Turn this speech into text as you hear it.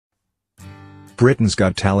Britain's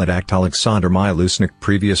Got Talent act Aleksandar Mileusnic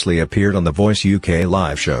previously appeared on The Voice UK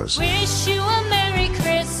live shows. Wish you a Merry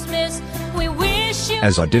Christmas. We wish you.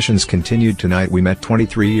 As auditions continued tonight, we met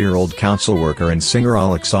 23-year-old council worker and singer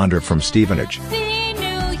Aleksandar from Stevenage.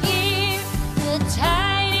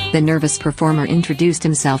 The nervous performer introduced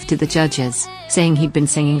himself to the judges, saying he'd been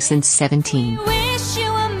singing since 17. Wish you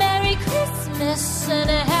a Merry Christmas and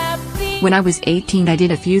a happy. When I was 18 I did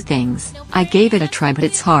a few things. I gave it a try but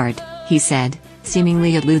it's hard, he said,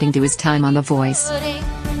 seemingly alluding to his time on The Voice.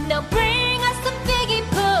 Now bring us some figgy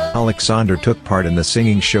pudding. Aleksandar took part in the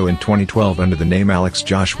singing show in 2012 under the name Alex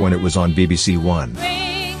Josh when it was on BBC One.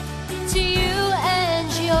 To you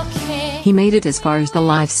and your king. He made it as far as the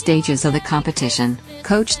live stages of the competition,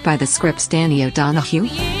 coached by the Scripps Danny O'Donoghue.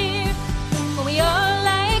 We all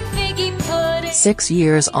like figgy pudding. 6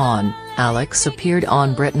 years on, Alex appeared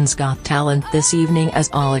on Britain's Got Talent this evening as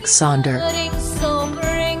Aleksandar. So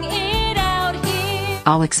bring it out here.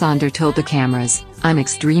 Aleksandar told the cameras, "I'm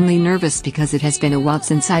extremely nervous because it has been a while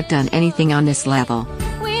since I've done anything on this level.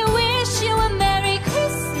 We wish you a Merry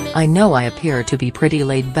Christmas. I know I appear to be pretty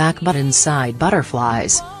laid back but inside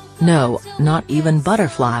butterflies. No, not even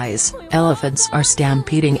butterflies, elephants are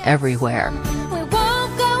stampeding everywhere." We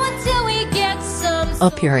won't go until we get some.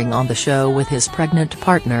 Appearing on the show with his pregnant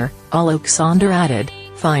partner, Aleksandar added,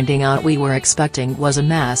 "Finding out we were expecting was a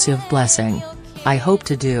massive blessing. I hope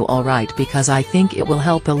to do alright because I think it will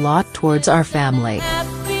help a lot towards our family.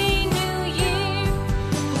 Happy New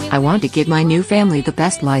Year. I want to give my new family the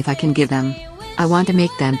best life I can give them. I want to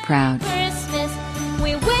make them proud." Christmas.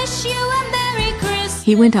 We wish you a Merry Christmas.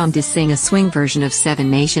 He went on to sing a swing version of Seven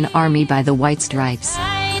Nation Army by the White Stripes.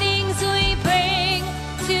 Tidings we bring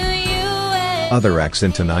to you and Other acts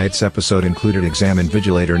in tonight's episode included exam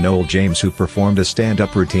invigilator Noel James, who performed a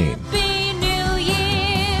stand-up routine. Happy New Year.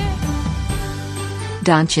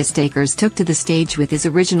 Don Chistakers took to the stage with his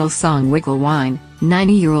original song Wiggle Wine.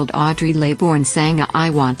 90-year-old Audrey Laybourne sang I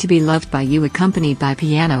Want to Be Loved by You accompanied by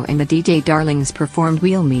piano, and the DJ Darlings performed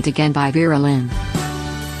We'll Meet Again by Vera Lynn.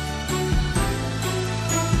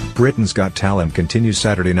 Britain's Got Talent continues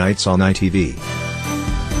Saturday nights on ITV.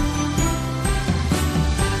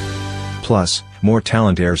 Plus, more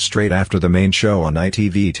talent airs straight after the main show on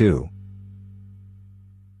ITV2.